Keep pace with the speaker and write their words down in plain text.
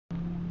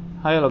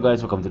Hi, hello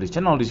guys, welcome to this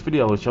channel. This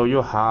video I will show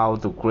you how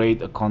to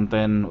create a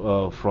content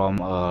from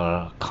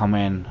a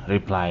comment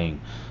replying.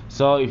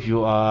 So if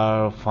you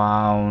are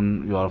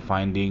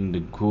finding the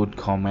good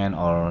comment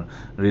or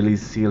really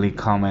silly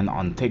comment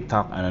on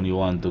TikTok, and then you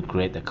want to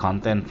create a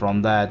content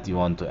from that, you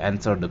want to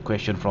answer the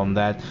question from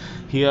that,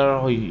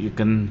 here you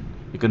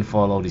can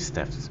follow these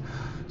steps.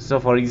 So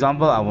for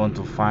example, I want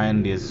to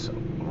find this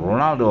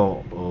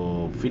Ronaldo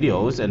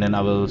videos, and then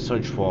I will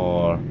search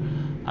for,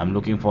 I'm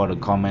looking for the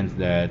comments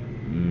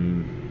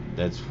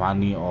that's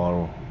funny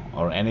or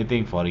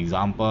anything. For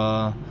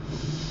example,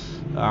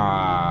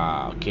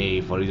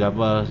 okay, for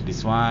example,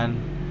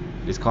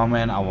 this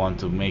comment, I want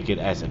to make it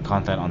as a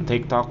content on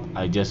TikTok.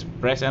 I just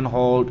press and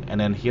hold, and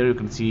then here you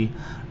can see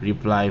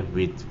reply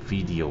with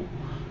video.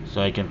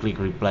 So I can click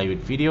reply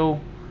with video.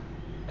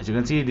 As you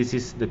can see, this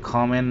is the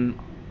comment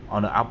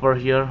on the upper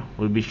here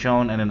will be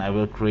shown, and then I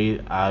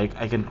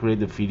can create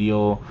the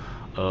video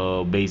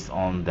based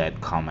on that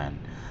comment.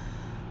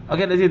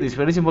 Okay, that's it. It's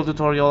very simple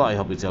tutorial. I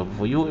hope it's helpful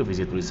for you. If it's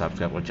it, please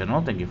subscribe our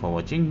channel. Thank you for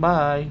watching.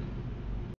 Bye.